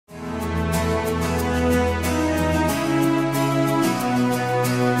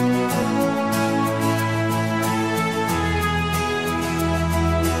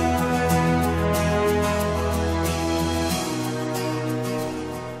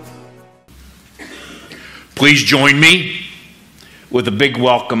Please join me with a big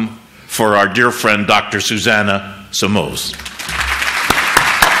welcome for our dear friend, Dr. Suzana Simoes.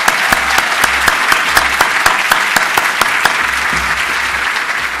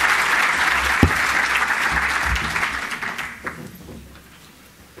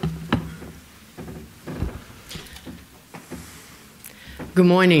 Good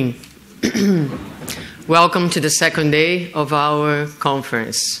morning. Welcome to the second day of our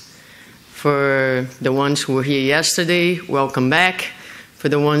conference. For the ones who were here yesterday, welcome back. For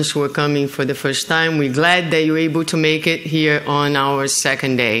the ones who are coming for the first time, we're glad that you're able to make it here on our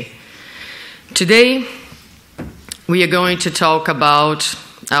second day. Today, we are going to talk about,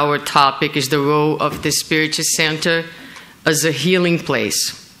 our topic is the role of the Spiritist Center as a healing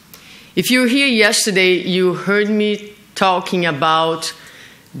place. If you were here yesterday, you heard me talking about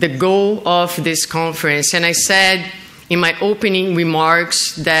the goal of this conference, and I said in my opening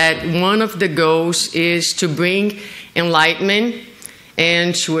remarks that one of the goals is to bring enlightenment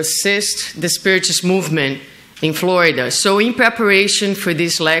and to assist the Spiritist movement in Florida. So in preparation for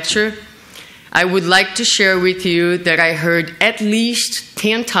this lecture, I would like to share with you that I heard at least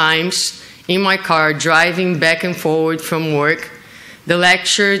 10 times in my car driving back and forward from work the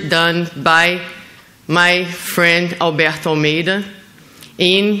lecture done by my friend Alberto Almeida.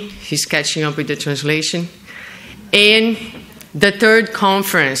 He's catching up with the translation, in the third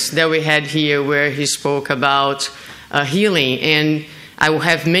conference that we had here where he spoke about healing. And I will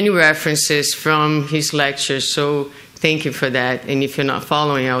have many references from his lectures, so thank you for that. And if you're not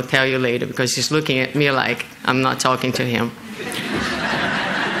following, I'll tell you later, because he's looking at me like I'm not talking to him.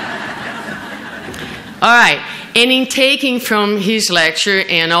 All right. And in taking from his lecture,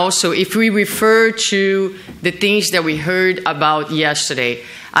 and also if we refer to the things that we heard about yesterday,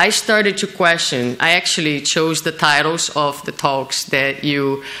 I started to question. I actually chose the titles of the talks that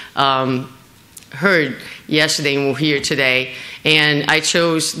you heard yesterday and will hear today. And I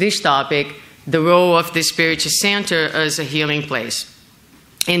chose this topic, the role of the Spiritist Center as a healing place.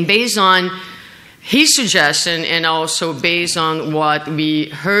 And based on his suggestion, and also based on what we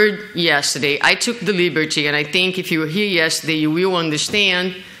heard yesterday, I took the liberty, and I think if you were here yesterday, you will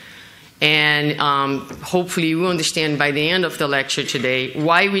understand, and hopefully you will understand by the end of the lecture today,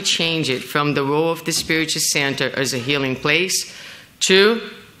 why we change it from the role of the Spiritist Center as a healing place to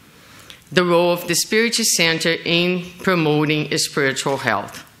the role of the Spiritist Center in promoting spiritual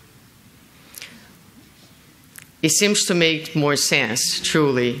health. It seems to make more sense,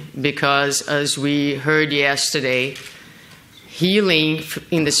 truly, because as we heard yesterday, healing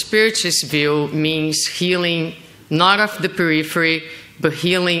in the Spiritist view means healing not of the periphery, but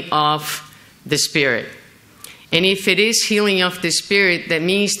healing of the spirit. And if it is healing of the spirit, that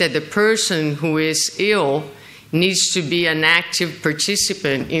means that the person who is ill needs to be an active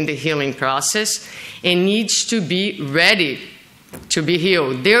participant in the healing process and needs to be ready to be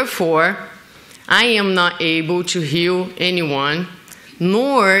healed. Therefore, I am not able to heal anyone,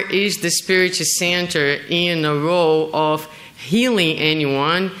 nor is the Spiritist Center in a role of healing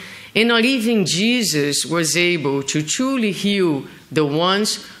anyone, and not even Jesus was able to truly heal the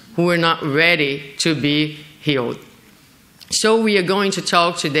ones who were not ready to be healed. So we are going to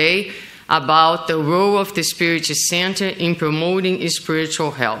talk today about the role of the Spiritist Center in promoting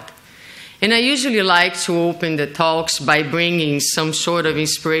spiritual health. And I usually like to open the talks by bringing some sort of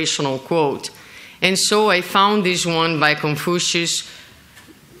inspirational quote. And so I found this one by Confucius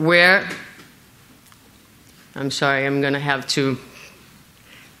where, I'm sorry, I'm going to have to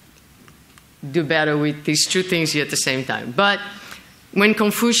do better with these two things here at the same time. But when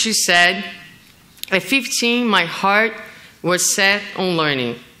Confucius said, at 15, my heart was set on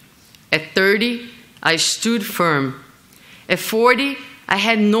learning. At 30, I stood firm. At 40, I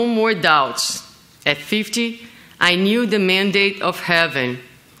had no more doubts. At 50, I knew the mandate of heaven.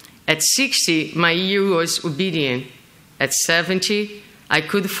 At 60, my ear was obedient. At 70, I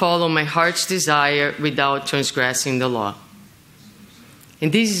could follow my heart's desire without transgressing the law.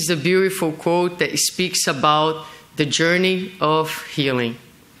 And this is a beautiful quote that speaks about the journey of healing.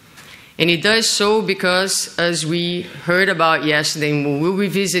 And it does so because, as we heard about yesterday, and we will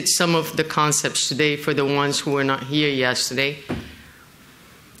revisit some of the concepts today for the ones who were not here yesterday,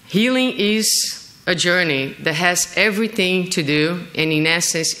 healing is a journey that has everything to do, and in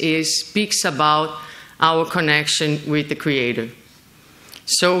essence, speaks about our connection with the Creator.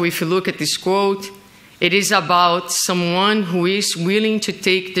 So if you look at this quote, it is about someone who is willing to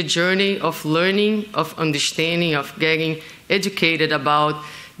take the journey of learning, of understanding, of getting educated about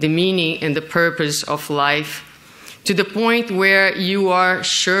the meaning and the purpose of life, to the point where you are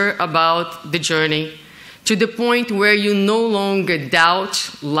sure about the journey, to the point where you no longer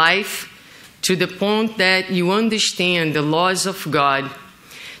doubt life, to the point that you understand the laws of God,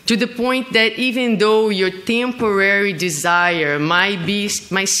 to the point that even though your temporary desire might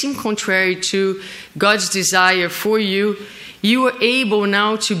seem contrary to God's desire for you, you are able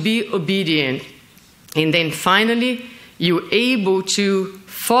now to be obedient. And then finally, you're able to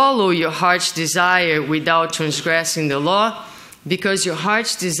follow your heart's desire without transgressing the law, because your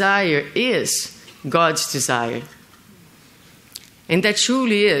heart's desire is God's desire. And that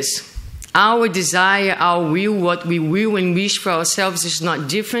truly is. Our desire, our will, what we will and wish for ourselves is not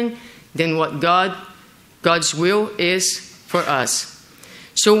different than what God's will is for us.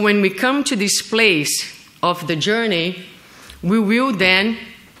 So when we come to this place of the journey, we will then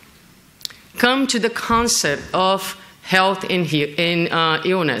come to the concept of health and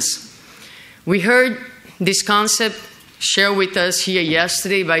illness. We heard this concept shared with us here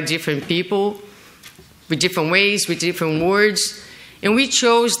yesterday by different people, with different ways, with different words. And we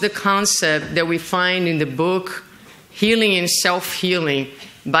chose the concept that we find in the book, Healing and Self-Healing,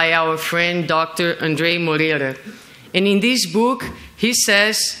 by our friend Dr. André Moreira. And in this book, he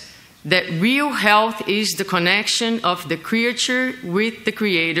says that real health is the connection of the creature with the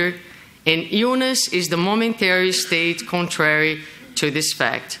Creator, and illness is the momentary state contrary to this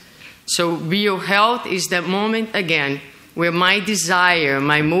fact. So real health is that moment, again, where my desire,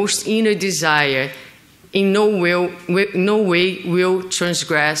 my most inner desire, in no way will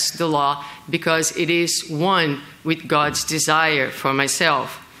transgress the law, because it is one with God's desire for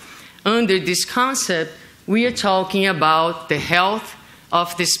myself. Under this concept, we are talking about the health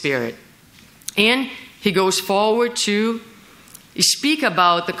of the spirit. And he goes forward to speak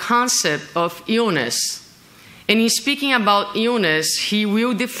about the concept of illness. And in speaking about illness, he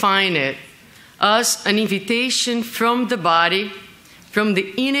will define it as an invitation from the body, from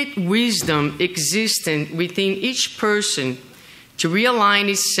the innate wisdom existent within each person, to realign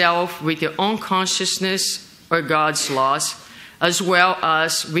itself with your own consciousness or God's laws, as well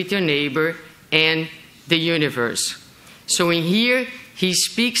as with your neighbor and the universe. So in here, he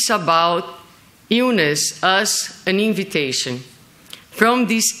speaks about illness as an invitation from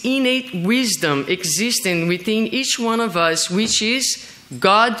this innate wisdom existing within each one of us, which is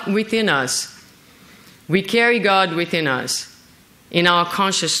God within us. We carry God within us, in our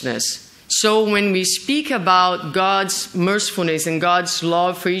consciousness. So when we speak about God's mercifulness and God's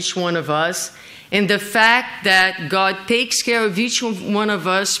love for each one of us, and the fact that God takes care of each one of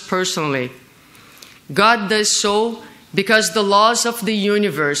us personally, God does so because the laws of the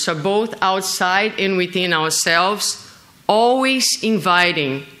universe are both outside and within ourselves, always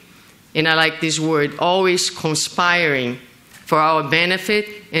inviting, and I like this word, always conspiring for our benefit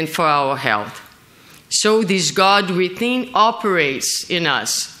and for our health. So this God within operates in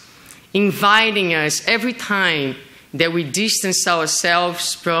us, inviting us every time that we distance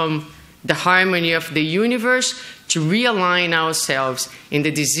ourselves from the harmony of the universe to realign ourselves, and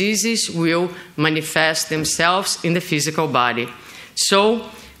the diseases will manifest themselves in the physical body. So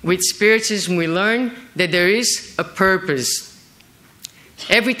with Spiritism, we learn that there is a purpose.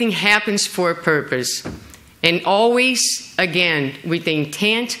 Everything happens for a purpose, and always, again, with the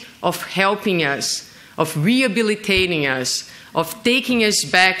intent of helping us, of rehabilitating us, of taking us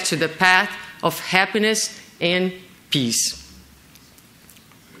back to the path of happiness and peace.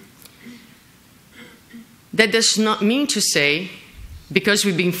 That does not mean to say, because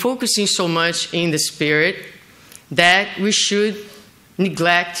we've been focusing so much in the spirit, that we should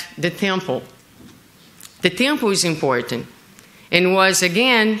neglect the temple. The temple is important, and was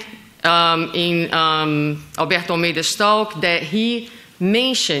again in Alberto Almeida's talk that he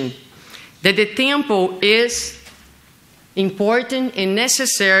mentioned that the temple is important and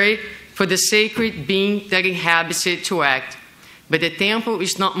necessary for the sacred being that inhabits it to act. But the temple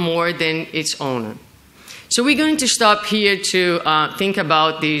is not more than its owner. So we're going to stop here to think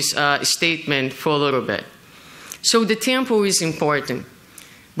about this statement for a little bit. So the temple is important.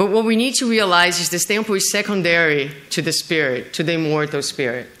 But what we need to realize is this temple is secondary to the spirit, to the immortal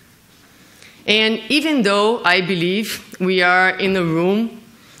spirit. And even though I believe we are in a room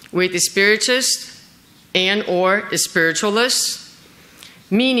with spiritists and or spiritualists,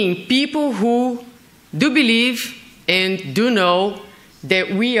 meaning people who do believe and do know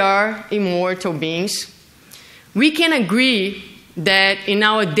that we are immortal beings, we can agree that in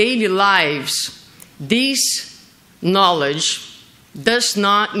our daily lives, this knowledge does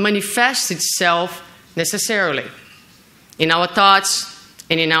not manifest itself necessarily in our thoughts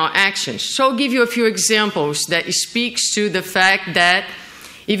and in our actions. So I'll give you a few examples that speaks to the fact that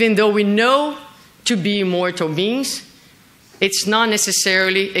even though we know to be immortal beings, it's not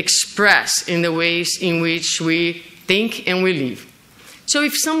necessarily expressed in the ways in which we think and we live. So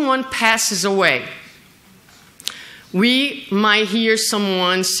if someone passes away, we might hear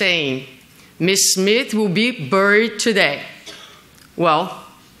someone saying, Miss Smith will be buried today. Well,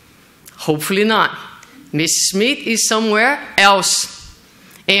 hopefully not. Miss Smith is somewhere else.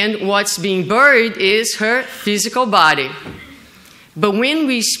 And what's being buried is her physical body. But when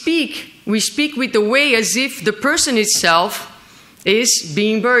we speak with the way as if the person itself is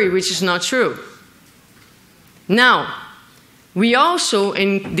being buried, which is not true. Now, we also,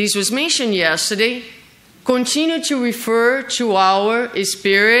 and this was mentioned yesterday, continue to refer to our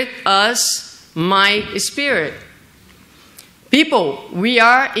spirit as my spirit. People, we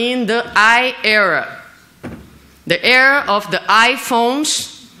are in the I era. The era of the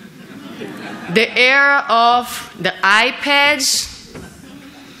iPhones, the era of the iPads,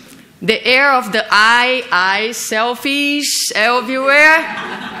 the era of the I selfies everywhere.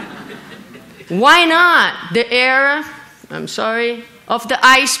 Why not the era, of the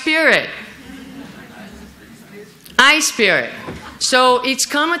I spirit? I spirit. So it's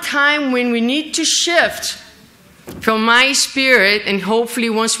come a time when we need to shift from my spirit, and hopefully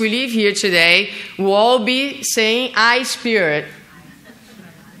once we leave here today, we'll all be saying I spirit.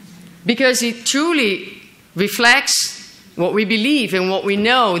 Because it truly reflects what we believe and what we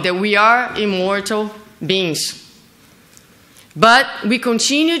know, that we are immortal beings. But we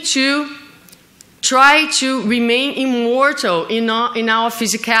continue to try to remain immortal in our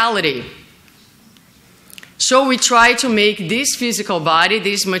physicality. So we try to make this physical body,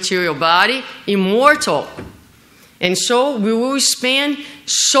 this material body, immortal. And so we will spend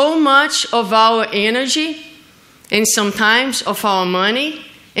so much of our energy, and sometimes of our money,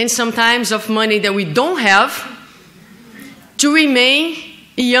 and sometimes of money that we don't have, to remain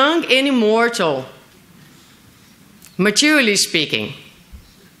young and immortal, materially speaking.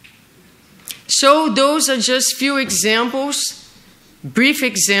 So those are just few examples, brief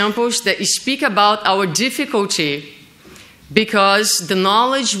examples that speak about our difficulty, because the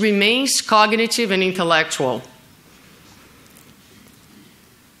knowledge remains cognitive and intellectual.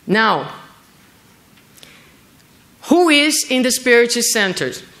 Now, who is in the Spiritist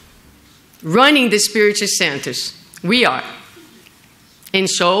Centers? Running the Spiritist Centers? We are. And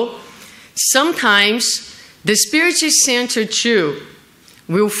so, sometimes the Spiritist Center too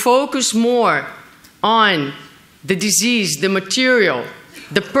will focus more on the disease, the material,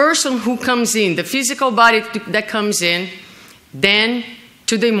 the person who comes in, the physical body that comes in, than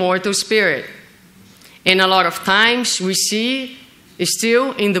to the immortal spirit. And a lot of times we see,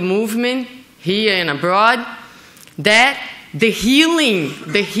 still in the movement here and abroad, that the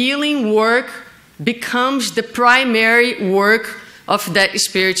healing work becomes the primary work of that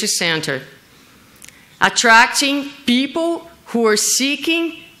Spiritist Center. Attracting people who are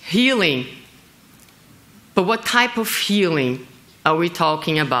seeking healing. But what type of healing are we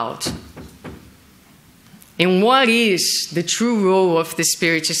talking about? And what is the true role of the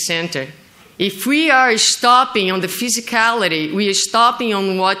Spiritist Center? If we are stopping on the physicality, we are stopping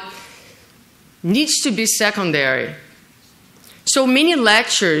on what needs to be secondary. So many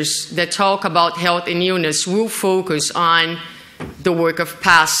lectures that talk about health and illness will focus on the work of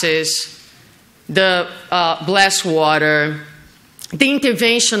passes, the blessed water, the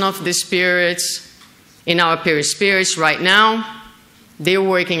intervention of the spirits in our perispirits right now. They're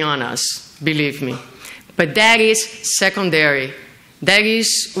working on us, believe me. But that is secondary. That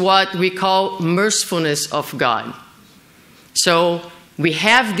is what we call mercifulness of God. So we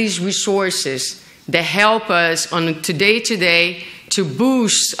have these resources that help us on today to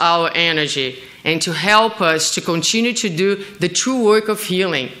boost our energy and to help us to continue to do the true work of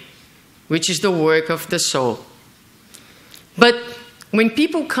healing, which is the work of the soul. But when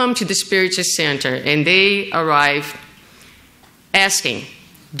people come to the Spiritist Center and they arrive asking,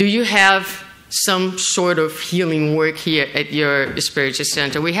 do you have some sort of healing work here at your Spiritist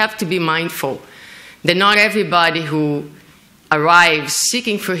Center? We have to be mindful that not everybody who arrives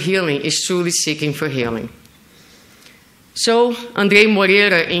seeking for healing is truly seeking for healing. So André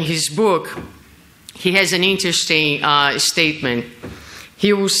Moreira, in his book, he has an interesting statement.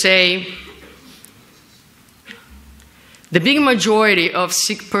 He will say, the big majority of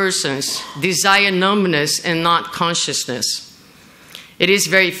sick persons desire numbness and not consciousness. It is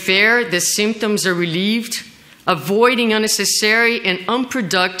very fair that symptoms are relieved, avoiding unnecessary and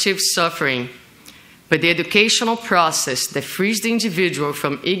unproductive suffering. But the educational process that frees the individual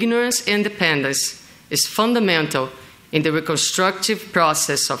from ignorance and dependence is fundamental in the reconstructive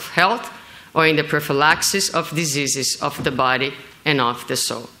process of health or in the prophylaxis of diseases of the body and of the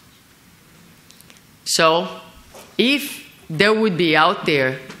soul. So, if there would be out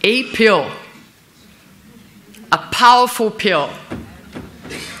there a pill, a powerful pill,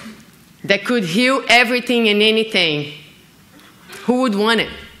 that could heal everything and anything, who would want it?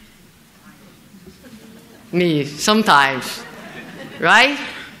 Me, sometimes. Right?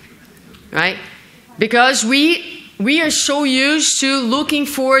 Right? Because we are so used to looking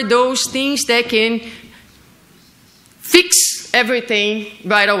for those things that can fix everything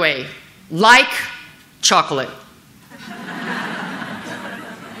right away, like chocolate.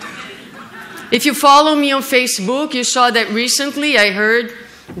 If you follow me on Facebook, you saw that recently I heard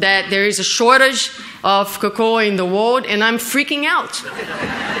that there is a shortage of cocoa in the world, and I'm freaking out.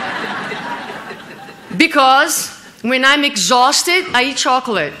 Because when I'm exhausted, I eat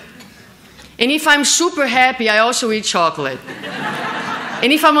chocolate. And if I'm super happy, I also eat chocolate.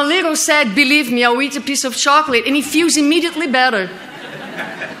 And if I'm a little sad, believe me, I'll eat a piece of chocolate, and it feels immediately better.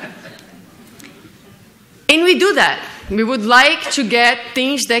 And we do that. We would like to get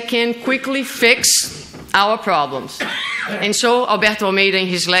things that can quickly fix our problems. And so Alberto Almeida, in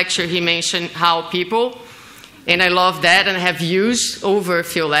his lecture, he mentioned how people, and I love that, and I have used over a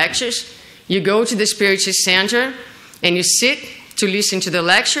few lectures, you go to the Spiritist Center, and you sit to listen to the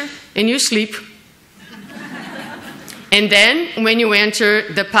lecture, and you sleep. And then, when you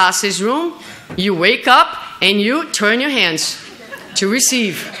enter the passage room, you wake up, and you turn your hands to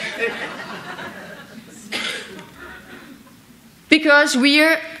receive. Because we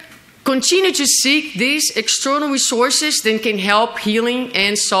continue to seek these external resources that can help healing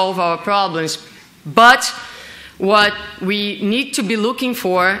and solve our problems. But what we need to be looking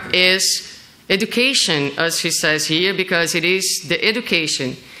for is education, as he says here, because it is the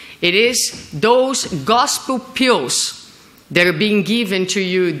education. It is those gospel pills that are being given to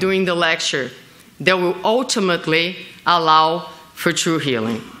you during the lecture that will ultimately allow for true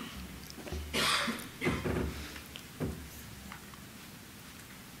healing.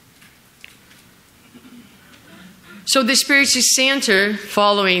 So the Spiritist Center,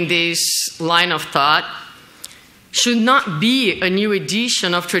 following this line of thought, should not be a new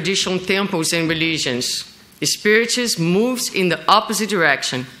edition of traditional temples and religions. The Spiritism moves in the opposite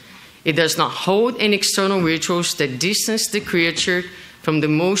direction. It does not hold any external rituals that distance the creature from the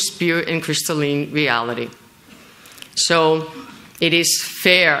most pure and crystalline reality. So it is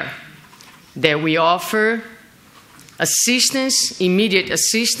fair that we offer assistance, immediate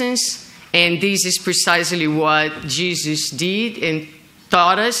assistance, and this is precisely what Jesus did and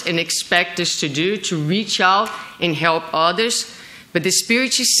taught us and expects us to do, to reach out and help others. But the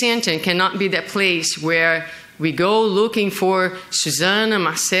Spiritist Center cannot be that place where we go looking for Suzana,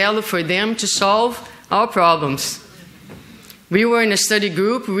 Marcelo, for them to solve our problems. We were in a study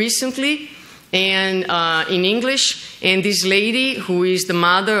group recently and in English, and this lady, who is the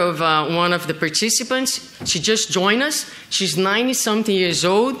mother of one of the participants, she just joined us. She's 90-something years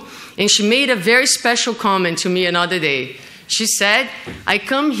old, and she made a very special comment to me another day. She said, I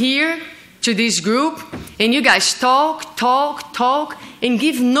come here to this group, and you guys talk, and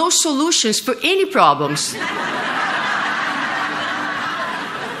give no solutions for any problems.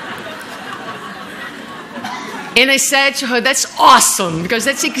 And I said to her, that's awesome, because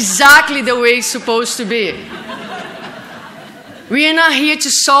that's exactly the way it's supposed to be. We are not here to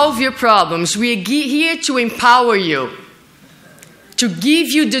solve your problems. We are here to empower you, to give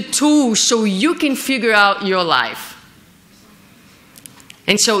you the tools so you can figure out your life.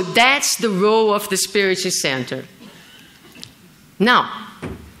 And so that's the role of the Spiritist Center. Now,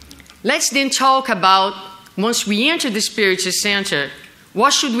 let's then talk about, once we enter the Spiritist Center,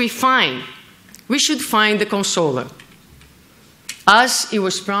 what should we find? We should find the Consoler. As it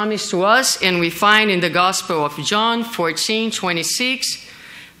was promised to us, and we find in the Gospel of John 14:26,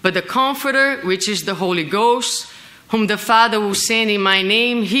 but the Comforter, which is the Holy Ghost, whom the Father will send in my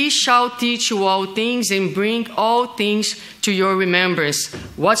name, he shall teach you all things and bring all things to your remembrance,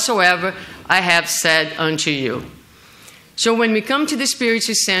 whatsoever I have said unto you. So when we come to the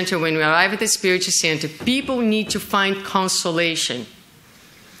Spiritist Center, when we arrive at the Spiritist Center, people need to find consolation.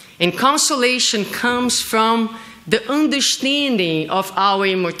 And consolation comes from the understanding of our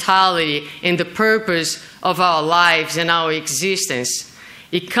immortality and the purpose of our lives and our existence.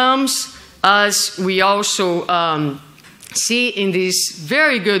 It comes, as we also see in this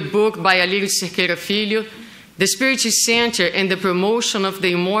very good book by Alírio Cerqueira Filho, The Spiritist Center and the Promotion of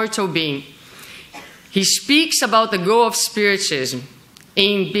the Immortal Being. He speaks about the goal of Spiritism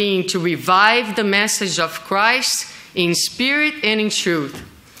in being to revive the message of Christ in spirit and in truth,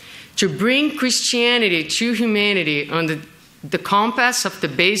 to bring Christianity to humanity under the compass of the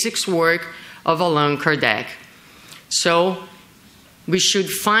basics work of Allan Kardec. So we should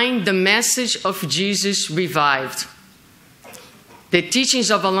find the message of Jesus revived. the teachings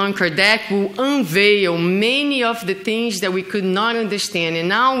of Allan Kardec will unveil many of the things that we could not understand. And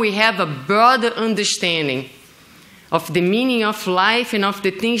now we have a broader understanding of the meaning of life and of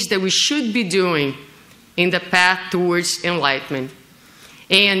the things that we should be doing in the path towards enlightenment.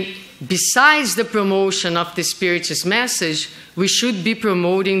 And besides the promotion of the Spiritist message, we should be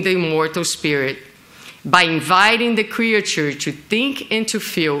promoting the immortal spirit by inviting the creature to think and to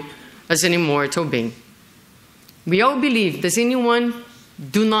feel as an immortal being. We all believe. Does anyone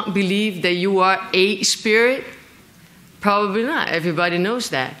do not believe that you are a spirit? Probably not. Everybody knows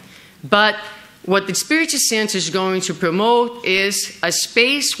that. But what the Spiritist Center is going to promote is a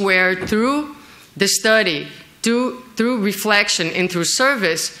space where through the study, through reflection, and through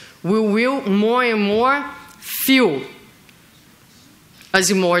service, we will more and more feel as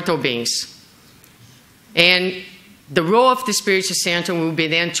immortal beings. And the role of the Spiritist Center will be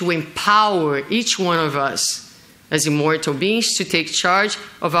then to empower each one of us as immortal beings to take charge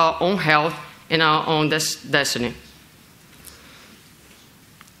of our own health and our own destiny.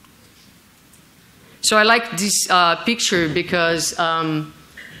 So I like this picture because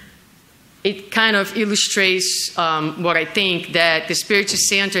it kind of illustrates what I think, that the Spiritist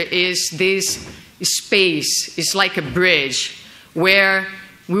Center is this space. It's like a bridge where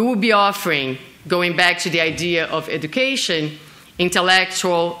we will be offering, going back to the idea of education,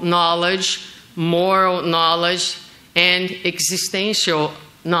 intellectual knowledge, moral knowledge, and existential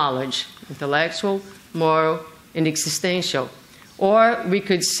knowledge. Intellectual, moral, and existential. Or we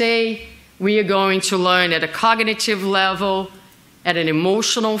could say we are going to learn at a cognitive level, at an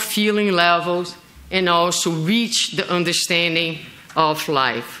emotional feeling level, and also reach the understanding of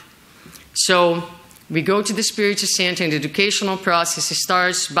life. So we go to the Spiritist Center, and the educational process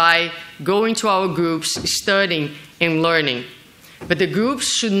starts by going to our groups, studying and learning. But the groups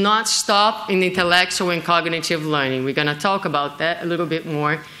should not stop in intellectual and cognitive learning. We're going to talk about that a little bit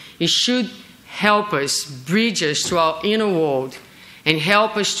more. It should help us, bridge us to our inner world, and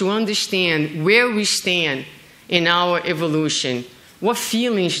help us to understand where we stand in our evolution. What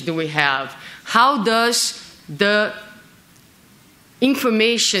feelings do we have? How does the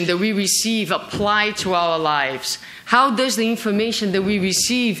information that we receive apply to our lives? How does the information that we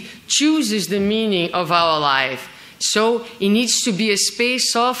receive chooses the meaning of our life? So it needs to be a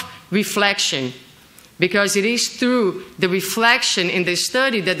space of reflection, because it is through the reflection and the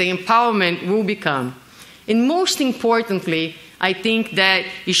study that the empowerment will become. And most importantly, I think that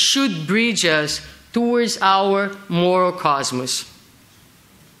it should bridge us towards our moral cosmos.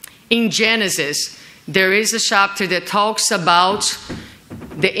 In Genesis, there is a chapter that talks about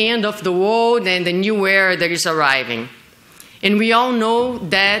the end of the world and the new era that is arriving. And we all know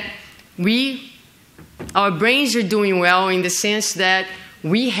that our brains are doing well in the sense that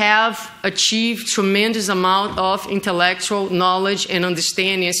we have achieved tremendous amount of intellectual knowledge and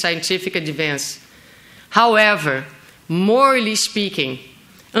understanding and scientific advance. However, morally speaking,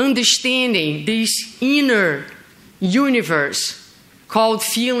 understanding this inner universe called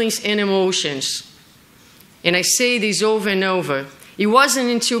feelings and emotions, and I say this over and over, it wasn't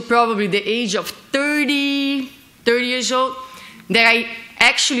until probably the age of 30 years old that I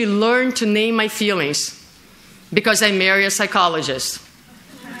actually learned to name my feelings, because I married a psychologist.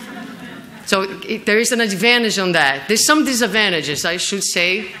 So there is an advantage on that. There's some disadvantages, I should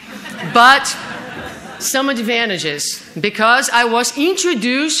say, but some advantages, because I was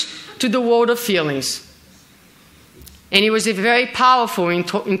introduced to the world of feelings. And it was very powerful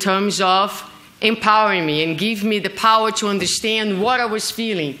in terms of empowering me and give me the power to understand what I was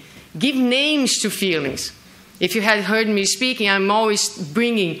feeling, give names to feelings. If you had heard me speaking, I'm always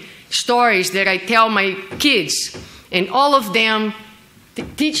bringing stories that I tell my kids, and all of them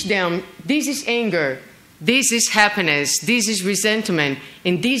teach them, this is anger, this is happiness, this is resentment,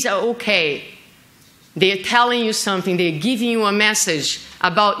 and these are okay. They're telling you something, they're giving you a message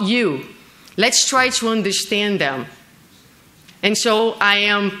about you. Let's try to understand them. And so I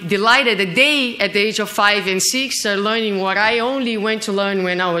am delighted that they, at the age of 5 and 6, are learning what I only went to learn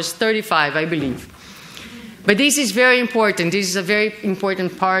when I was 35, I believe. But this is very important. This is a very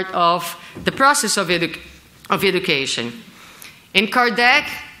important part of the process of education. And Kardec,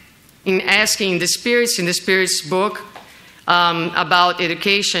 in asking the spirits in the Spirit's book about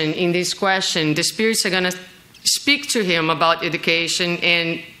education, in this question, the spirits are going to speak to him about education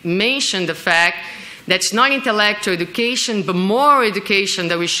and mention the fact that it's not intellectual education, but moral education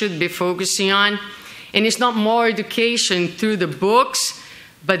that we should be focusing on. And it's not more education through the books,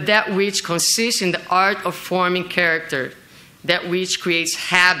 but that which consists in the art of forming character, that which creates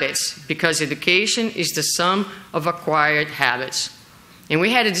habits, because education is the sum of acquired habits. And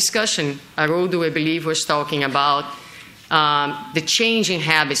we had a discussion, Haroldo, I believe, was talking about the change in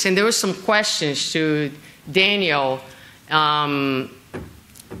habits. And there were some questions to Daniel, I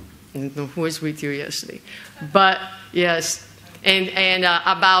don't know who was with you yesterday, but yes, and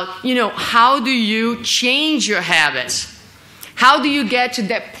about, you know, how do you change your habits? How do you get to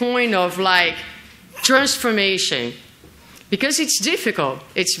that point of like transformation? Because it's difficult.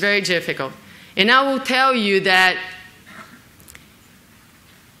 It's very difficult. And I will tell you that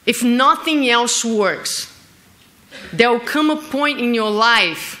if nothing else works, there will come a point in your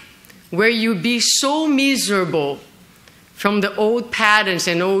life where you'll be so miserable from the old patterns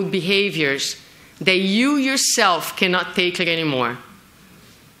and old behaviors that you yourself cannot take it anymore.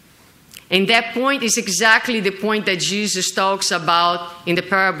 And that point is exactly the point that Jesus talks about in the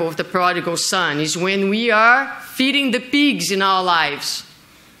parable of the prodigal son, is when we are feeding the pigs in our lives.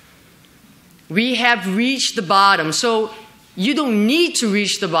 We have reached the bottom. So you don't need to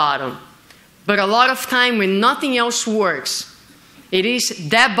reach the bottom. But a lot of time when nothing else works, it is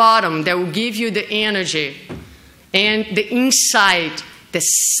that bottom that will give you the energy and the insight that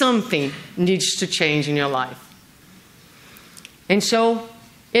something needs to change in your life. And so,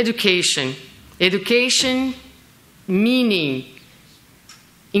 education. Education meaning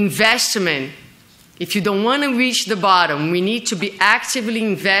investment. If you don't want to reach the bottom, we need to be actively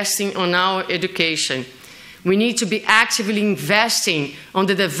investing on our education. We need to be actively investing on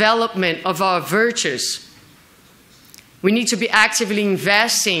the development of our virtues. We need to be actively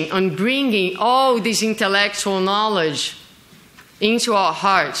investing on bringing all this intellectual knowledge into our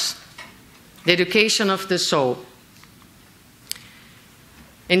hearts, the education of the soul.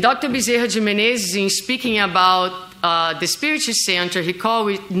 And Dr. Bezerra de Menezes, in speaking about the Spiritist Center, he called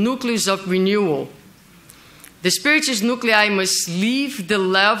it nucleus of renewal. The Spiritist nuclei must leave the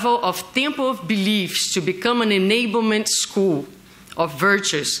level of temple of beliefs to become an enablement school of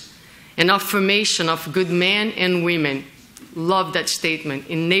virtues and of formation of good men and women. Love that statement,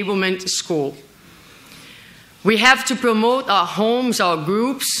 enablement school. We have to promote our homes, our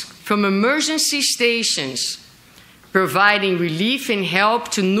groups, from emergency stations, providing relief and help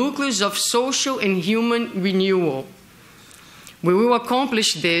to nucleus of social and human renewal. We will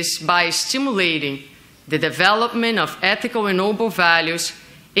accomplish this by stimulating the development of ethical and noble values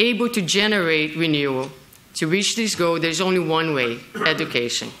able to generate renewal. To reach this goal, there's only one way: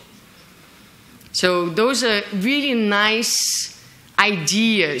 education. So those are really nice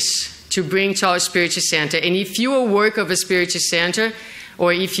ideas to bring to our Spiritist Center. And if you are a worker of a Spiritist Center,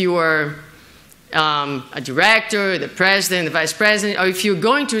 or if you are a director, the president, the vice president, or if you're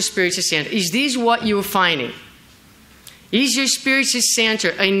going to a Spiritist Center, is this what you're finding? Is your Spiritist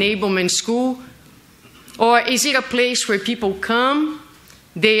Center an enablement school? Or is it a place where people come,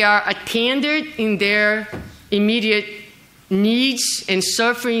 they are attended in their immediate needs and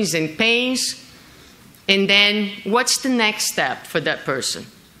sufferings and pains, and then what's the next step for that person?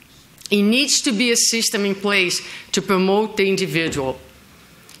 It needs to be a system in place to promote the individual,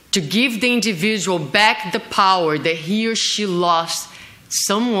 to give the individual back the power that he or she lost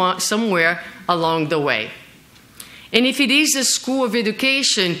somewhere along the way. And if it is a school of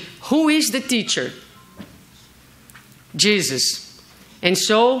education, who is the teacher? Jesus. And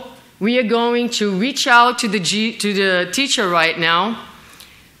so we are going to reach out to the teacher right now,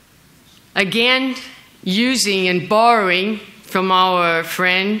 again using and borrowing from our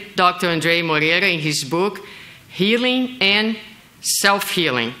friend Dr. Andre Moreira in his book, Healing and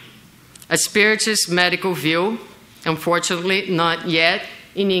Self-Healing, a Spiritist Medical View. Unfortunately, not yet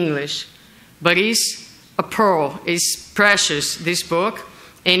in English, but it's a pearl. It's precious, this book.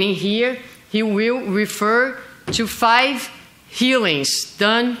 And in here, he will refer to 5 healings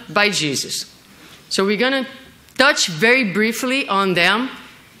done by Jesus. So we're going to touch very briefly on them.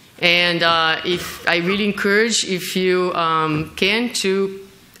 And if I really encourage, if you can, to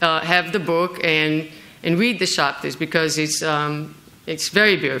have the book and read the chapters, because it's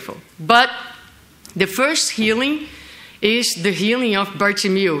very beautiful. But the first healing is the healing of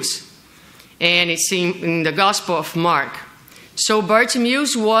Bartimaeus, and it's in the Gospel of Mark. So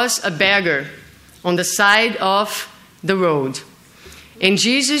Bartimaeus was a beggar on the side of the road, and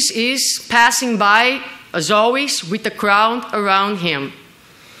Jesus is passing by, as always, with a crowd around him.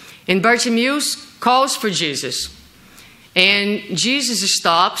 And Bartimaeus calls for Jesus. And Jesus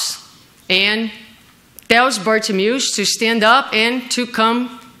stops and tells Bartimaeus to stand up and to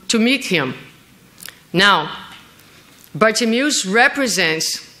come to meet him. Now, Bartimaeus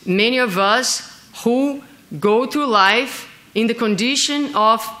represents many of us who go through life in the condition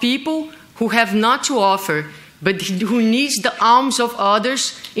of people who have not to offer, but who needs the alms of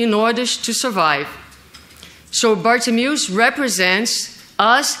others in order to survive. So Bartimaeus represents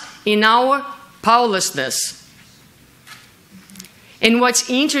us in our powerlessness. And what's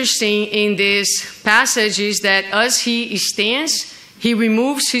interesting in this passage is that as he stands, he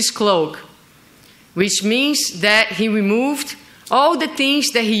removes his cloak, which means that he removed all the things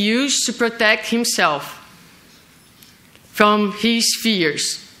that he used to protect himself from his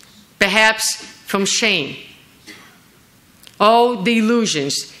fears, perhaps from shame, all the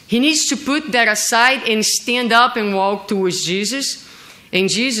illusions. He needs to put that aside and stand up and walk towards Jesus. And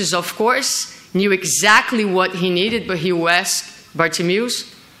Jesus, of course, knew exactly what he needed, but he will ask Bartimaeus,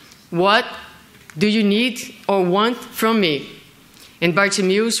 "What do you need or want from me?" And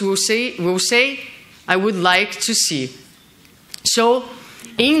Bartimaeus will say, "I would like to see." So,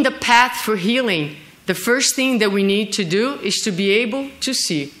 in the path for healing, the first thing that we need to do is to be able to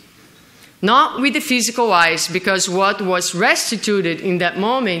see. Not with the physical eyes, because what was restituted in that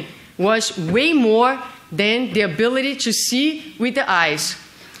moment was way more than the ability to see with the eyes.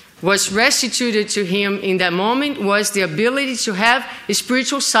 What's restituted to him in that moment was the ability to have a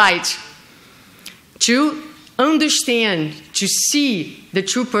spiritual sight, to understand, to see the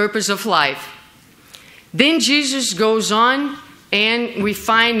true purpose of life. Then Jesus goes on, and we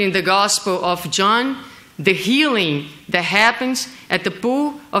find in the Gospel of John the healing that happens at the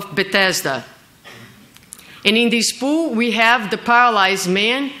pool of Bethesda. And in this pool, we have the paralyzed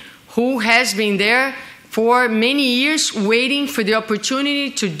man who has been there for many years waiting for the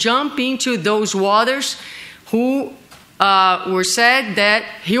opportunity to jump into those waters who were said that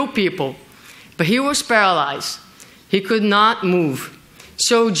heal people. But he was paralyzed. He could not move.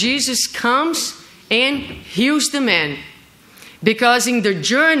 So Jesus comes and heals the man. Because in the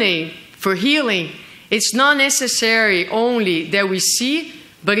journey for healing, it's not necessary only that we see,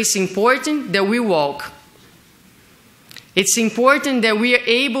 but it's important that we walk. It's important that we are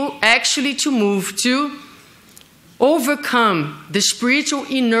able actually to move, to overcome the spiritual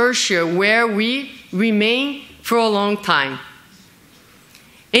inertia where we remain for a long time.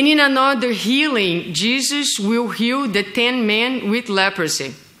 And in another healing, Jesus will heal the 10 men with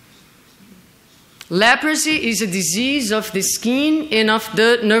leprosy. Leprosy is a disease of the skin and of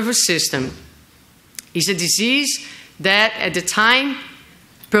the nervous system. It's a disease that at the time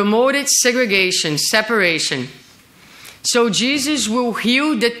promoted segregation, separation. So Jesus will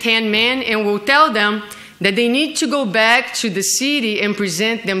heal the 10 men and will tell them that they need to go back to the city and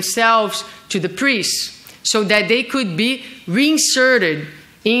present themselves to the priests so that they could be reinserted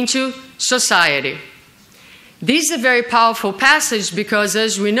into society. This is a very powerful passage because,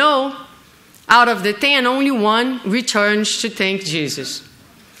 as we know, out of the 10, only one returns to thank Jesus.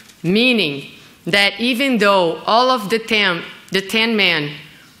 Meaning that even though all of the 10 men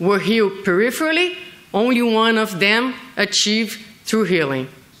were healed peripherally, only one of them achieved true healing.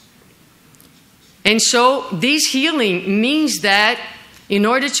 And so this healing means that in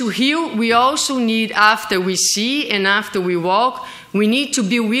order to heal, we also need, after we see and after we walk, we need to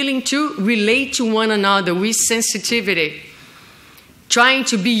be willing to relate to one another with sensitivity, trying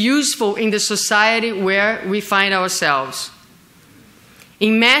to be useful in the society where we find ourselves.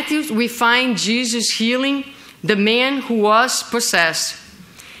 In Matthew, we find Jesus healing the man who was possessed.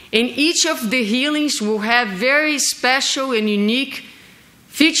 And each of the healings will have very special and unique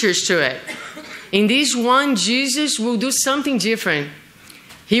features to it. In this one, Jesus will do something different.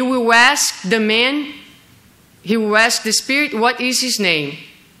 He will ask the man, he will ask the spirit, what is his name?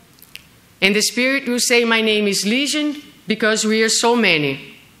 And the spirit will say, my name is Legion, because we are so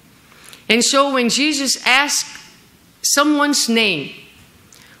many. And so when Jesus asks someone's name,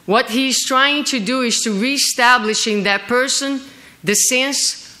 what he is trying to do is to reestablish in that person the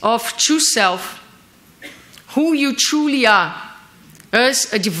sense of true self, who you truly are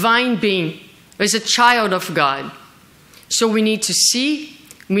as a divine being, as a child of God. So we need to see,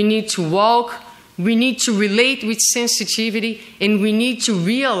 we need to walk, we need to relate with sensitivity, and we need to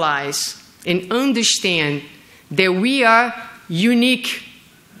realize and understand that we are unique,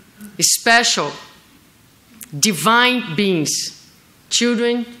 special, divine beings,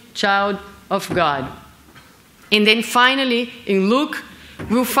 child of God. And then finally, in Luke,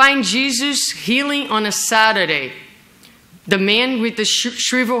 we'll find Jesus healing on a Saturday, the man with the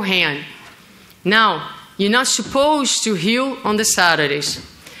shriveled hand. Now, you're not supposed to heal on the Saturdays.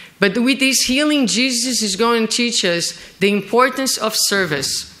 But with this healing, Jesus is going to teach us the importance of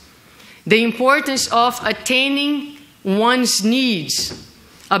service, the importance of attaining one's needs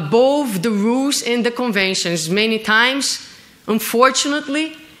above the rules and the conventions. Many times,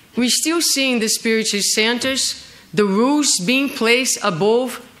 unfortunately, we still see in the Spiritist centers the rules being placed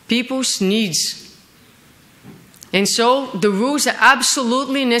above people's needs. And so the rules are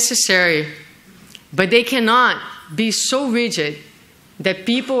absolutely necessary, but they cannot be so rigid that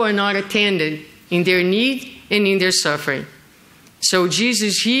people are not attended in their need and in their suffering. So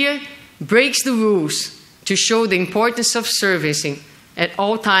Jesus here breaks the rules to show the importance of servicing at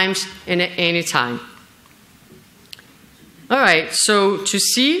all times and at any time. All right, so to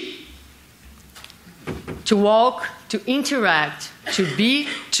see, to walk, to interact, to be,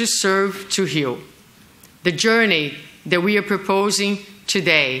 to serve, to heal. The journey that we are proposing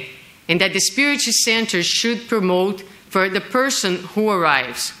today and that the Spiritist Center should promote for the person who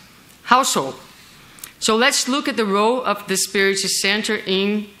arrives. How so? So let's look at the role of the Spiritist Center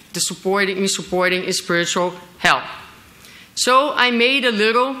in supporting spiritual health. So I made a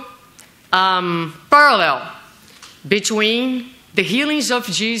little parallel between the healings of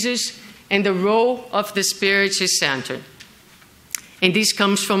Jesus and the role of the Spiritist Center. And this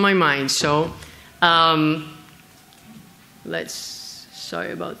comes from my mind. So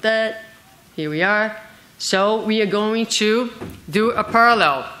sorry about that. Here we are. So we are going to do a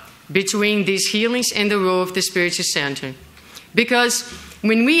parallel between these healings and the role of the Spiritist Center. Because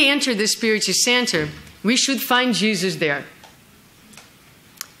when we enter the Spiritist Center, we should find Jesus there.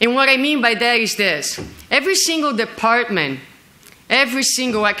 And what I mean by that is this. Every single department, every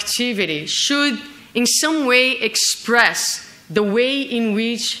single activity should in some way express the way in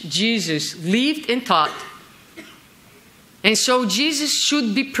which Jesus lived and taught. And so Jesus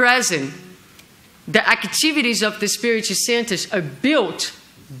should be present. The activities of the Spiritist Centers are built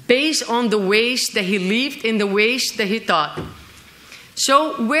based on the ways that he lived and the ways that he taught.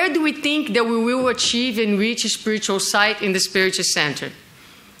 So where do we think that we will achieve and reach a spiritual sight in the Spiritist Center?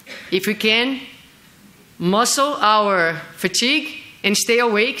 If we can muscle our fatigue and stay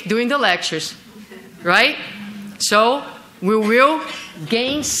awake during the lectures, right? So we will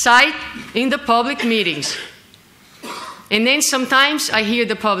gain sight in the public meetings. And then sometimes I hear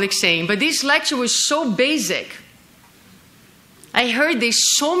the public saying, but this lecture was so basic. I heard this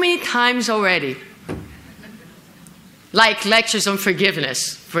so many times already. Like lectures on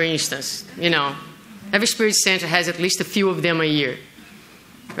forgiveness, for instance. You know, every Spirit Center has at least a few of them a year.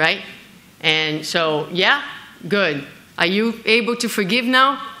 Right? And so, yeah, good. Are you able to forgive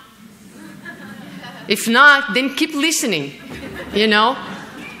now? If not, then keep listening. You know?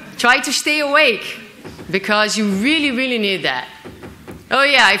 Try to stay awake. Because you really, really need that. Oh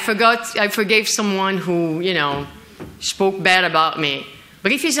yeah, I forgave someone who, you know, spoke bad about me.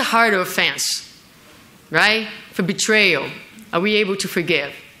 But if it's a harder offense, right? For betrayal, are we able to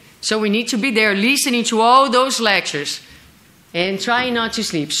forgive? So we need to be there listening to all those lectures and trying not to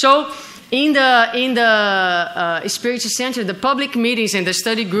sleep. So in the Spiritist Center, the public meetings and the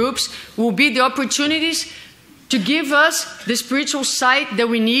study groups will be the opportunities to give us the spiritual sight that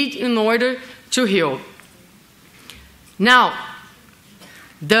we need in order to heal. Now,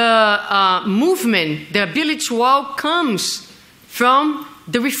 the movement, the ability to walk comes from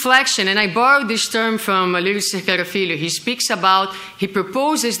the reflection, and I borrowed this term from Alírio Cerqueira Filho. He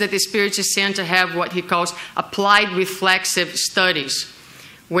proposes that the Spiritist Center have what he calls applied reflexive studies,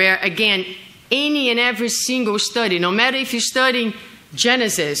 where, again, any and every single study, no matter if you're studying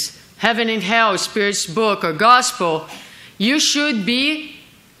Genesis, Heaven and Hell, Spirit's book, or Gospel, you should be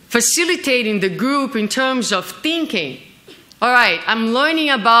facilitating the group in terms of thinking. All right, I'm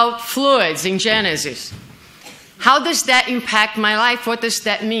learning about fluids in Genesis. How does that impact my life? What does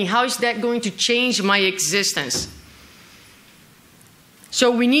that mean? How is that going to change my existence?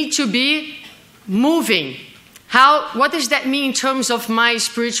 So we need to be moving. What does that mean in terms of my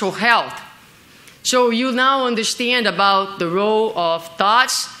spiritual health? So you now understand about the role of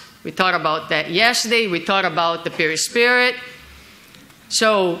thoughts. We thought about that yesterday. We thought about the perispirit.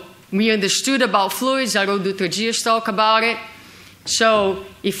 So we understood about fluids. Haroldo Dias talked about it. So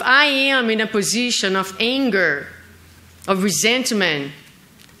if I am in a position of anger, of resentment,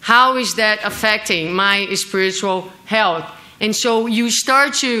 how is that affecting my spiritual health? And so you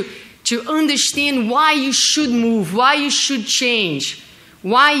start to understand why you should move, why you should change,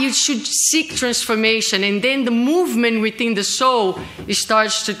 why you should seek transformation, and then the movement within the soul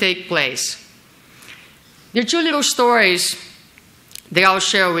starts to take place. There are two little stories that I'll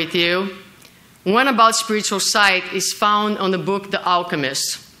share with you. One about spiritual sight is found on the book The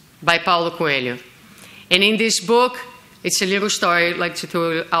Alchemist by Paulo Coelho. And in this book, it's a little story I'd like to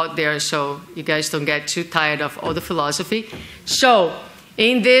throw it out there so you guys don't get too tired of all the philosophy. So,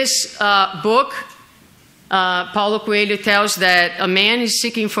 in this book, Paulo Coelho tells that a man is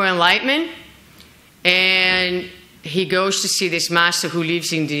seeking for enlightenment, and he goes to see this master who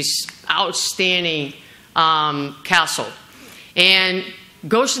lives in this outstanding castle. And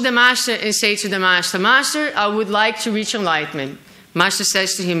goes to the master and says to the master, "Master, I would like to reach enlightenment." Master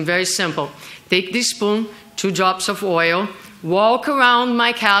says to him, very simple, "Take this spoon, 2 drops of oil, walk around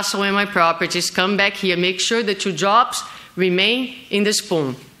my castle and my properties, come back here, make sure the 2 drops remain in the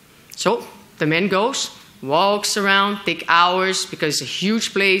spoon. So the man goes, walks around, take hours because it's a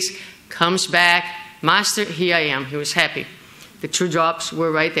huge place, comes back, Master, here I am. He was happy. The 2 drops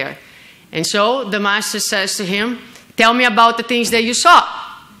were right there. And so the Master says to him, tell me about the things that you saw.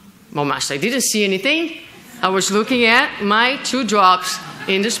 Well, Master, I didn't see anything. I was looking at my 2 drops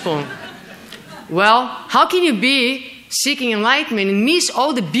in the spoon. Well, how can you be seeking enlightenment and miss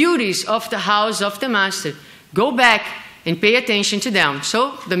all the beauties of the house of the Master? Go back and pay attention to them.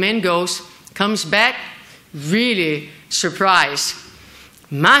 So the man goes, comes back, really surprised.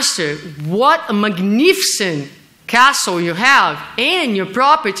 Master, what a magnificent castle you have, and your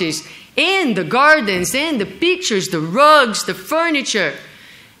properties, and the gardens, and the pictures, the rugs, the furniture.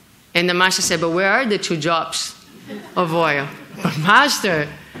 And the Master said, but where are the 2 drops of oil? But Master,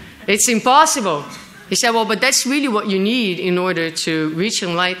 it's impossible. He said, well, but that's really what you need in order to reach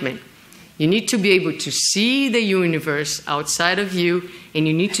enlightenment. You need to be able to see the universe outside of you, and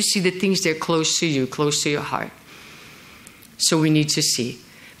you need to see the things that are close to you, close to your heart. So we need to see.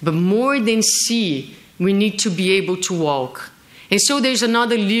 But more than see, we need to be able to walk. And so there's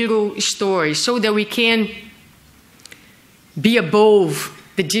another little story so that we can be above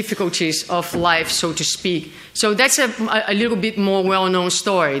the difficulties of life, so to speak. So that's a little bit more well-known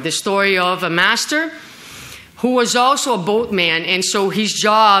story. The story of a master who was also a boatman. And so his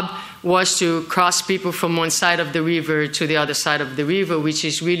job was to cross people from one side of the river to the other side of the river, which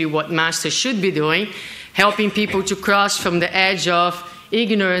is really what masters should be doing, helping people to cross from the edge of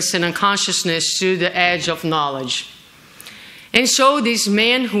ignorance and unconsciousness to the edge of knowledge. And so this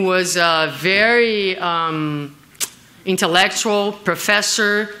man, who was a very intellectual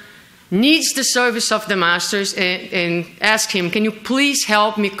professor, needs the service of the masters and asks him, can you please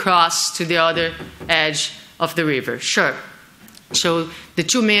help me cross to the other edge of the river? Sure. So the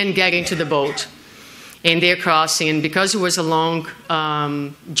 2 men get into the boat and they're crossing, and because it was a long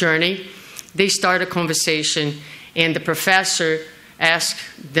journey, they start a conversation, and the professor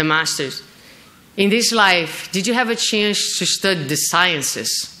asked the masters, in this life, did you have a chance to study the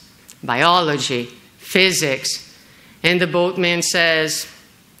sciences, biology, physics? And the boatman says,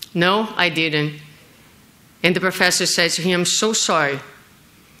 no, I didn't. And the professor says to him, I'm so sorry,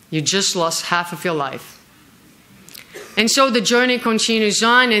 you just lost half of your life. And so the journey continues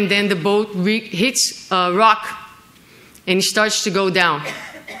on, and then the boat hits a rock and it starts to go down.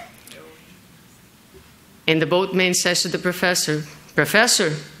 And the boatman says to the professor,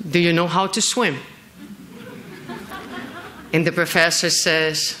 Professor, do you know how to swim? And the professor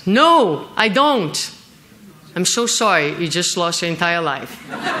says, no, I don't. I'm so sorry, you just lost your entire life.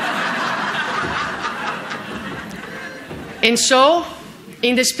 And so,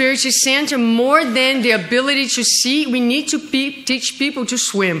 in the Spiritist Center, more than the ability to see, we need to teach people to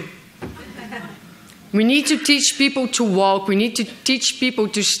swim. We need to teach people to walk. We need to teach people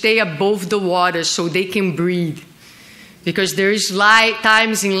to stay above the water so they can breathe. Because there is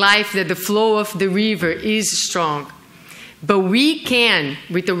times in life that the flow of the river is strong. But we can,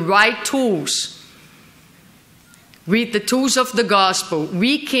 with the right tools, with the tools of the gospel,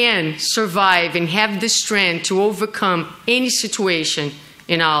 we can survive and have the strength to overcome any situation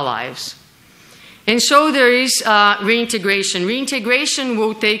in our lives. And so there is reintegration. Reintegration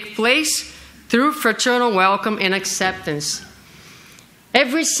will take place through fraternal welcome and acceptance.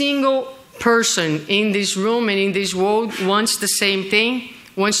 Every single person in this room and in this world wants the same thing,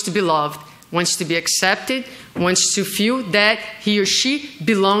 wants to be loved, wants to be accepted, wants to feel that he or she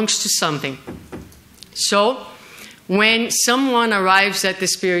belongs to something. So, when someone arrives at the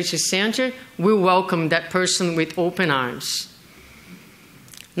Spiritist Center, we welcome that person with open arms.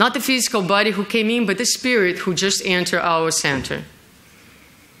 Not the physical body who came in, but the spirit who just entered our center.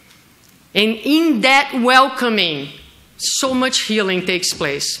 And in that welcoming, so much healing takes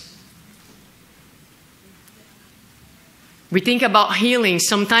place. We think about healing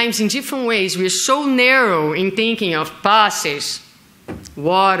sometimes in different ways. We're so narrow in thinking of passes,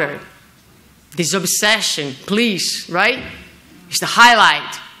 water, this obsession, please, right? It's the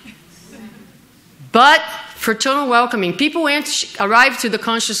highlight. But fraternal welcoming, people arrive to the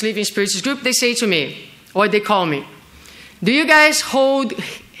Conscious Living Spiritist group, they say to me, or they call me, do you guys hold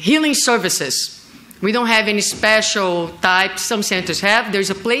healing services? We don't have any special types. Some centers have. There's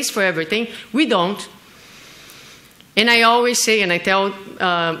a place for everything. We don't. And I always say, and I tell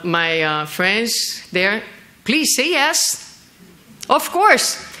my friends there, please say yes. Of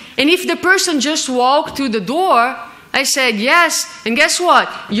course. And if the person just walked through the door, I said yes. And guess what?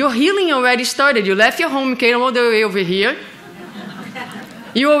 Your healing already started. You left your home, came all the way over here.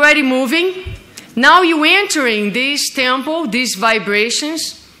 You're already moving. Now you're entering this temple, these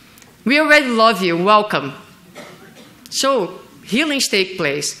vibrations. We already love you. Welcome. So healings take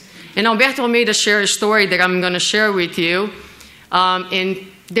place. And Alberto Almeida shared a story that I'm going to share with you. And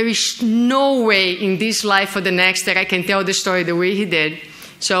there is no way in this life or the next that I can tell the story the way he did.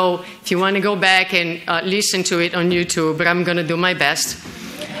 So if you want to go back and listen to it on YouTube, but I'm going to do my best.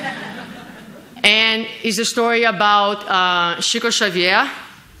 And it's a story about Chico Xavier,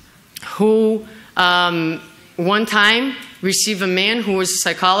 who one time received a man who was a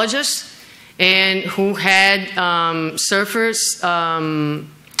psychologist and who had suffered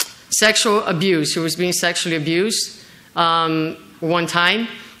sexual abuse. He was being sexually abused one time,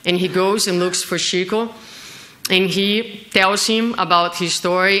 and he goes and looks for Chico, and he tells him about his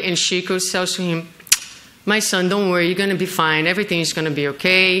story, and Chico tells to him, "My son, don't worry, you're going to be fine. Everything's going to be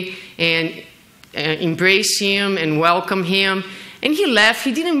okay," and embrace him and welcome him. And he left.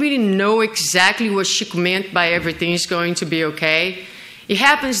 He didn't really know exactly what Chico meant by everything is going to be okay. It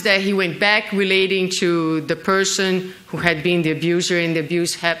happens that he went back relating to the person who had been the abuser, and the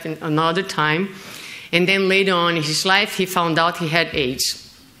abuse happened another time. And then later on in his life, he found out he had AIDS.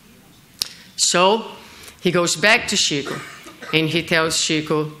 So he goes back to Chico, and he tells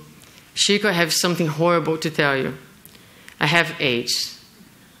Chico, "Chico, I have something horrible to tell you. I have AIDS."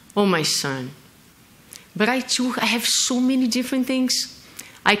 "Oh, my son. But I have so many different things.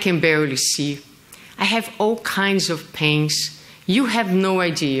 I can barely see. I have all kinds of pains. You have no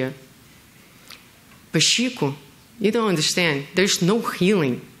idea." "But Chico, you don't understand. There's no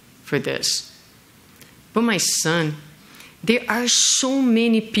healing for this." "But my son, there are so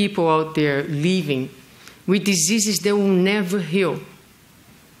many people out there living with diseases that will never heal.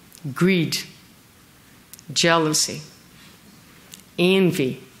 Greed, jealousy,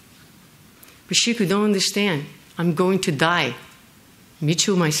 envy. But Chico, don't understand. I'm going to die." "Me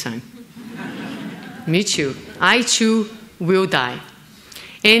too, my son. Me too. I too will die."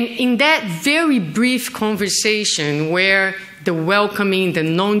 And in that very brief conversation where the welcoming, the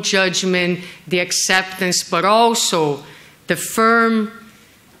non-judgment, the acceptance, but also the firm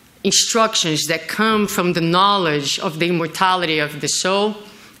instructions that come from the knowledge of the immortality of the soul,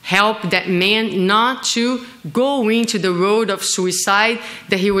 help that man not to go into the road of suicide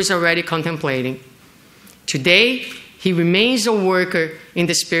that he was already contemplating. Today, he remains a worker in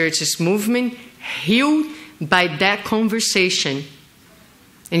the Spiritist movement, healed by that conversation,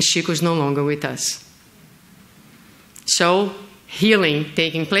 and Chico is no longer with us. So, healing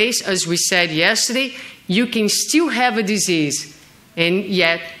taking place, as we said yesterday, you can still have a disease and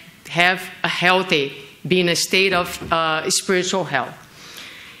yet have a healthy, be in a state of spiritual health.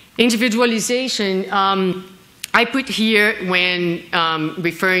 Individualization, I put here when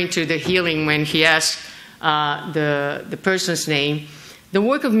referring to the healing, when he asked the person's name, the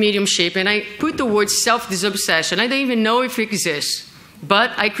work of mediumship, and I put the word self-disobsession. I don't even know if it exists,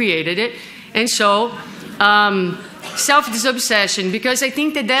 but I created it. And so, self-disobsession, because I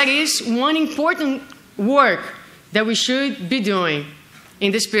think that that is one important work that we should be doing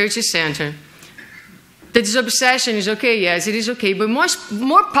in the Spiritist Center. The disobsession is okay, yes, it is okay, but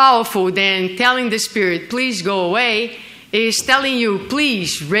more powerful than telling the spirit, "Please go away," is telling you,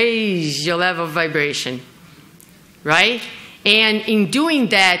 "Please raise your level of vibration," right? And in doing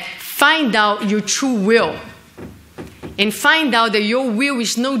that, find out your true will. And find out that your will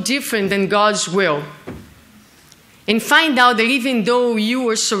is no different than God's will. And find out that even though you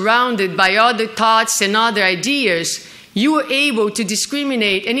are surrounded by other thoughts and other ideas, you are able to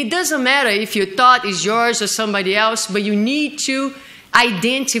discriminate. And it doesn't matter if your thought is yours or somebody else, but you need to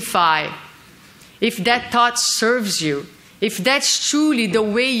identify if that thought serves you, if that's truly the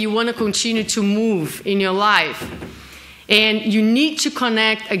way you want to continue to move in your life. And you need to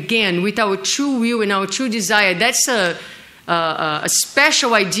connect again with our true will and our true desire. That's a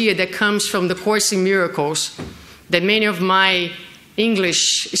special idea that comes from the Course in Miracles that many of my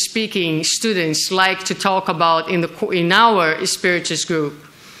English-speaking students like to talk about in our Spiritist group,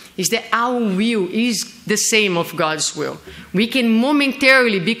 is that our will is the same of God's will. We can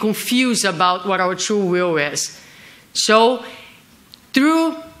momentarily be confused about what our true will is. So,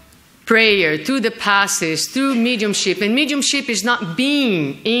 through prayer, through the passes, through mediumship, and mediumship is not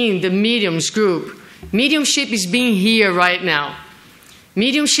being in the mediums group. Mediumship is being here right now.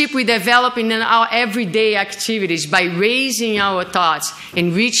 Mediumship we develop in our everyday activities by raising our thoughts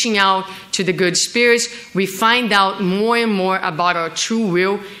and reaching out to the good spirits. We find out more and more about our true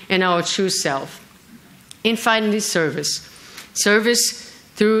will and our true self. And finally, service. Service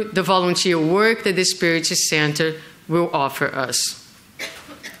through the volunteer work that the Spiritist Center will offer us.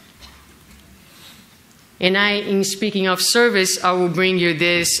 And in speaking of service, I will bring you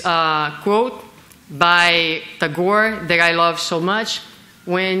this quote by Tagore that I love so much,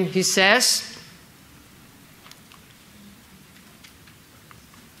 when he says,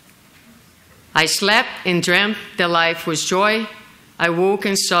 I slept and dreamt that life was joy. I woke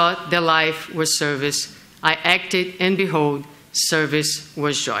and saw that life was service. I acted and behold, service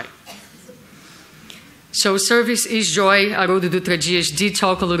was joy. So service is joy. Haroldo Dutra Dias did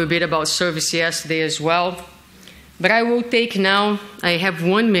talk a little bit about service yesterday as well. But I will take now, I have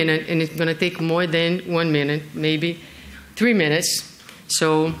 1 minute, and it's going to take more than 1 minute, maybe 3 minutes.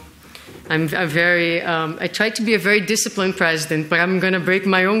 So I try to be a very disciplined president, but I'm going to break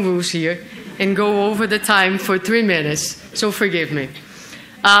my own rules here and go over the time for 3 minutes. So forgive me.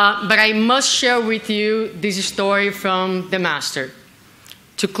 But I must share with you this story from the Master.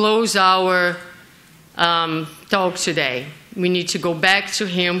 To close our talk today, we need to go back to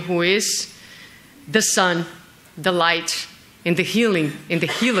him who is the sun, the light, and the healing, and the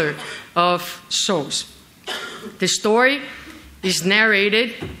healer of souls. The story is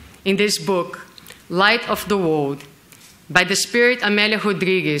narrated in this book, Light of the World, by the Spirit Amélia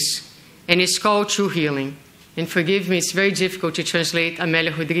Rodrigues, and it's called True Healing. And forgive me, it's very difficult to translate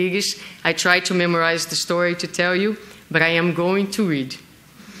Amélia Rodrigues. I tried to memorize the story to tell you, but I am going to read.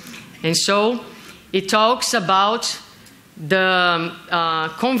 And so it talks about the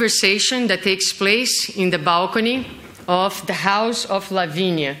conversation that takes place in the balcony of the house of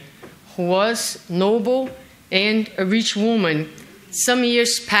Lavinia, who was noble and a rich woman some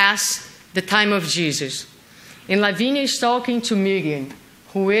years past the time of Jesus. And Lavinia is talking to Miriam,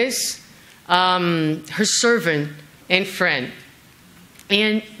 who is her servant and friend.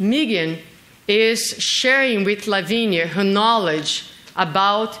 And Miriam is sharing with Lavinia her knowledge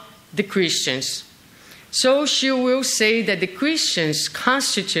about the Christians. So she will say that the Christians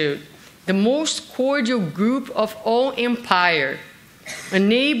constitute the most cordial group of all empire,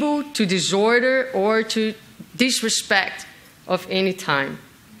 unable to disorder or to disrespect of any time.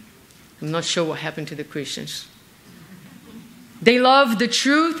 I'm not sure what happened to the Christians. They love the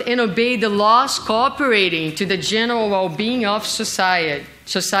truth and obey the laws, cooperating to the general well-being of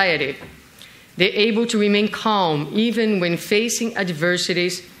society. They're able to remain calm even when facing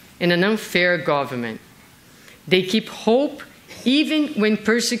adversities and an unfair government. They keep hope even when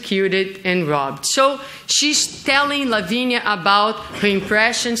persecuted and robbed. So she's telling Lavinia about her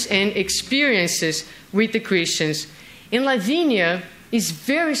impressions and experiences with the Christians. And Lavinia is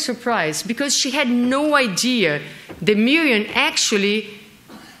very surprised because she had no idea that Miriam actually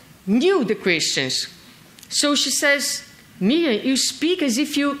knew the Christians. So she says, Miriam, you speak as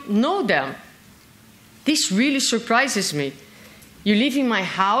if you know them. This really surprises me. You live in my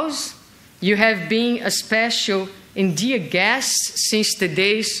house. You have been a special and dear guest since the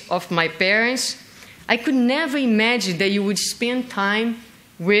days of my parents. I could never imagine that you would spend time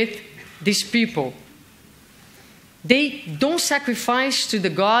with these people. They don't sacrifice to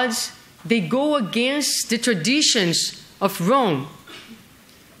the gods. They go against the traditions of Rome.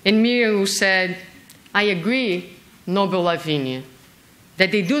 And Miriam said, I agree, noble Lavinia,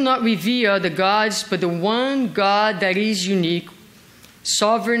 that they do not revere the gods, but the one God that is unique,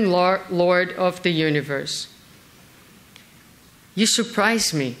 sovereign Lord of the universe. You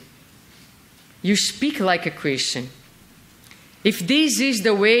surprise me. You speak like a Christian. If this is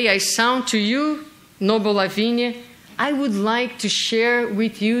the way I sound to you, noble Lavinia, I would like to share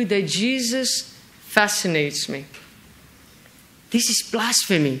with you that Jesus fascinates me. This is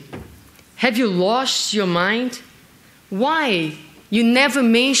blasphemy. Have you lost your mind? Why you never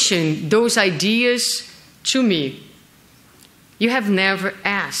mentioned those ideas to me? You have never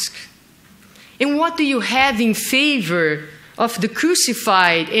asked. And what do you have in favor of the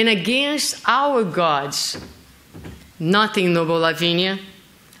crucified and against our gods? Nothing, noble Lavinia.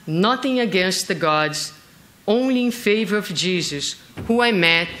 Nothing against the gods. Only in favor of Jesus, who I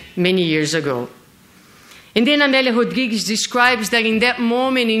met many years ago. And then Amélia Rodrigues describes that in that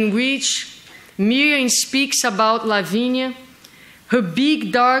moment in which Miriam speaks about Lavinia, her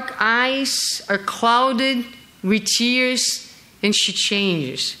big dark eyes are clouded with tears, and she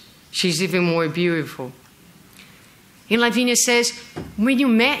changes. She's even more beautiful. And Lavinia says, when you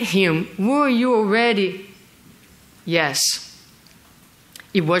met him, were you already? Yes.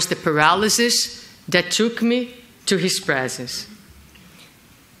 It was the paralysis that took me to his presence.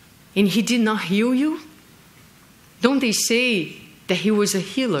 And he did not heal you? Don't they say that he was a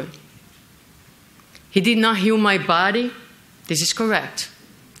healer? He did not heal my body. This is correct.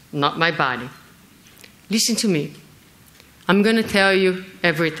 Not my body. Listen to me. I'm going to tell you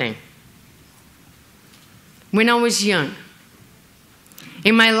everything. When I was young,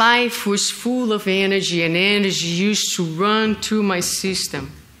 and my life was full of energy, and energy used to run through my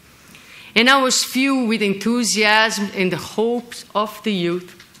system, and I was filled with enthusiasm and the hopes of the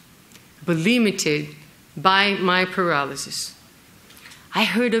youth, but limited by my paralysis. I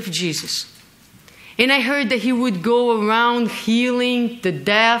heard of Jesus. And I heard that he would go around healing the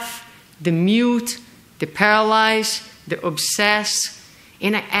deaf, the mute, the paralyzed, the obsessed.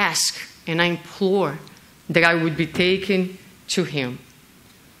 And I ask and I implore that I would be taken to him.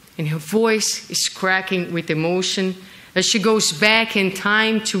 And her voice is cracking with emotion as she goes back in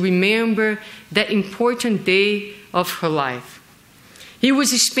time to remember that important day of her life. He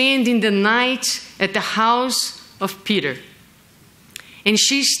was spending the night at the house of Peter. And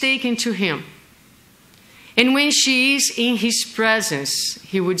she's taken to him. And when she is in his presence,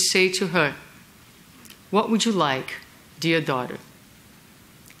 he would say to her, "What would you like, dear daughter?"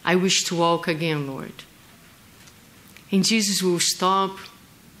 "I wish to walk again, Lord." And Jesus will stop,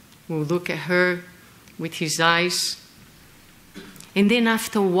 will look at her with his eyes. And then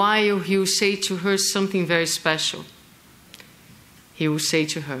after a while, he will say to her something very special. He will say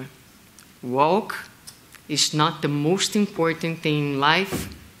to her, "Walk is not the most important thing in life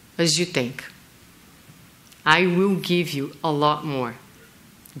as you think. I will give you a lot more.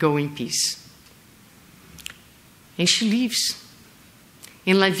 Go in peace." And she leaves.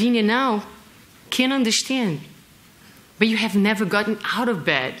 And Lavinia now can understand. But you have never gotten out of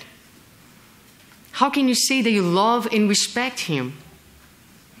bed. How can you say that you love and respect him?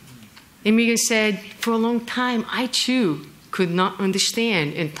 And Megan said, "For a long time, I too could not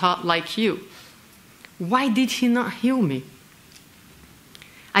understand and thought like you. Why did he not heal me?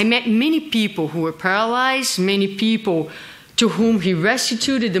 I met many people who were paralyzed, many people to whom he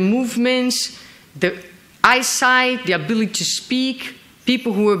restituted the movements, the eyesight, the ability to speak,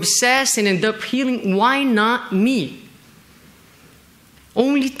 people who were obsessed and ended up healing. Why not me?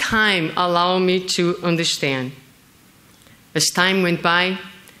 Only time allowed me to understand. As time went by,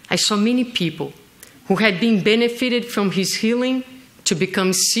 I saw many people who had been benefited from his healing to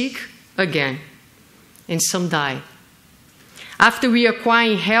become sick again, and some died. After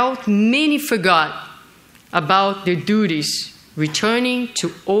reacquiring health, many forgot about their duties, returning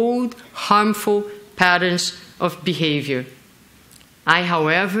to old, harmful patterns of behavior. I,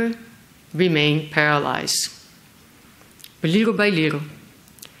 however, remained paralyzed. But little by little,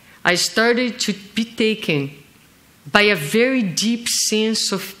 I started to be taken by a very deep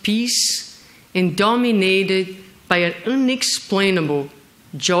sense of peace and dominated by an unexplainable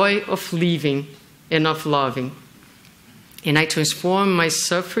joy of living and of loving. And I transformed my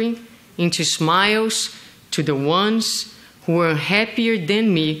suffering into smiles to the ones who were happier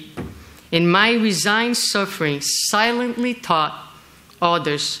than me, and my resigned suffering silently taught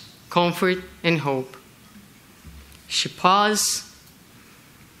others comfort and hope. She paused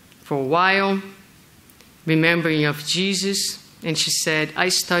for a while, remembering of Jesus, and she said, "I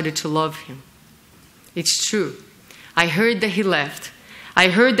started to love him. It's true. I heard that he left. I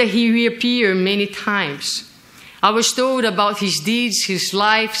heard that he reappeared many times. I was told about his deeds, his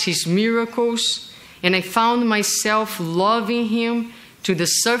life, his miracles, and I found myself loving him to the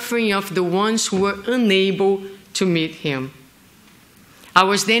suffering of the ones who were unable to meet him. I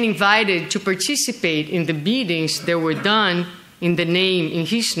was then invited to participate in the meetings that were done in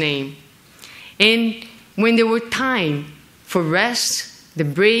his name. And when there were time for rest, the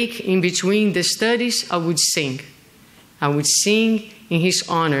break in between the studies, I would sing. I would sing in his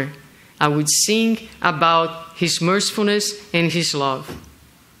honor. I would sing about his mercifulness and his love.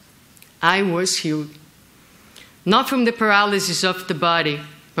 I was healed. Not from the paralysis of the body,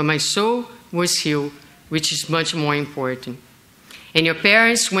 but my soul was healed, which is much more important. And your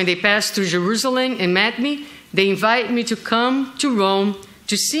parents, when they passed through Jerusalem and met me, they invited me to come to Rome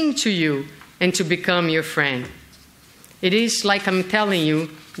to sing to you and to become your friend. It is like I'm telling you,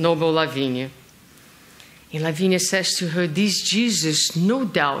 noble Lavinia." And Lavinia says to her, "This Jesus, no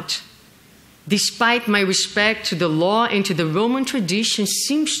doubt, despite my respect to the law and to the Roman tradition,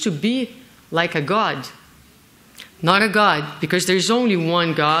 seems to be like a God. Not a God, because there is only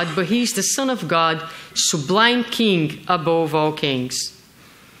one God, but he is the Son of God, sublime King above all kings."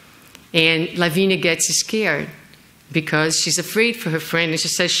 And Lavinia gets scared because she's afraid for her friend, and she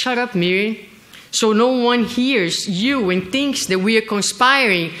says, "Shut up, Miriam, so no one hears you and thinks that we are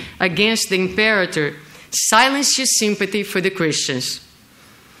conspiring against the imperator. Silence your sympathy for the Christians."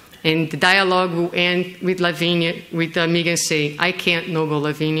 And the dialogue will end with Lavinia, with Megan saying, "I can't, noble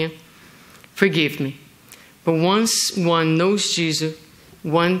Lavinia. Forgive me. But once one knows Jesus,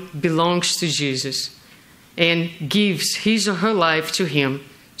 one belongs to Jesus and gives his or her life to him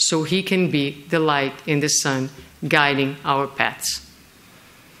so he can be the light and the sun guiding our paths."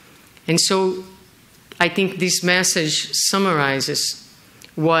 And so I think this message summarizes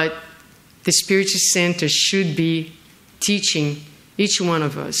what the Spiritist Center should be teaching each one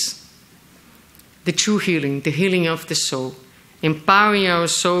of us. The true healing, the healing of the soul, empowering our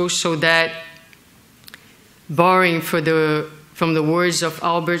soul so that borrowing from the words of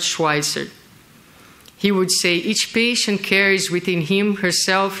Albert Schweitzer. He would say, each patient carries within him,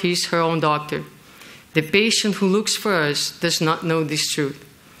 herself, his, her own doctor. The patient who looks for us does not know this truth.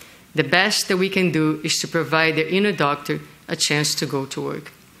 The best that we can do is to provide their inner doctor a chance to go to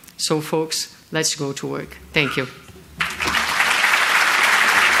work. So folks, let's go to work. Thank you.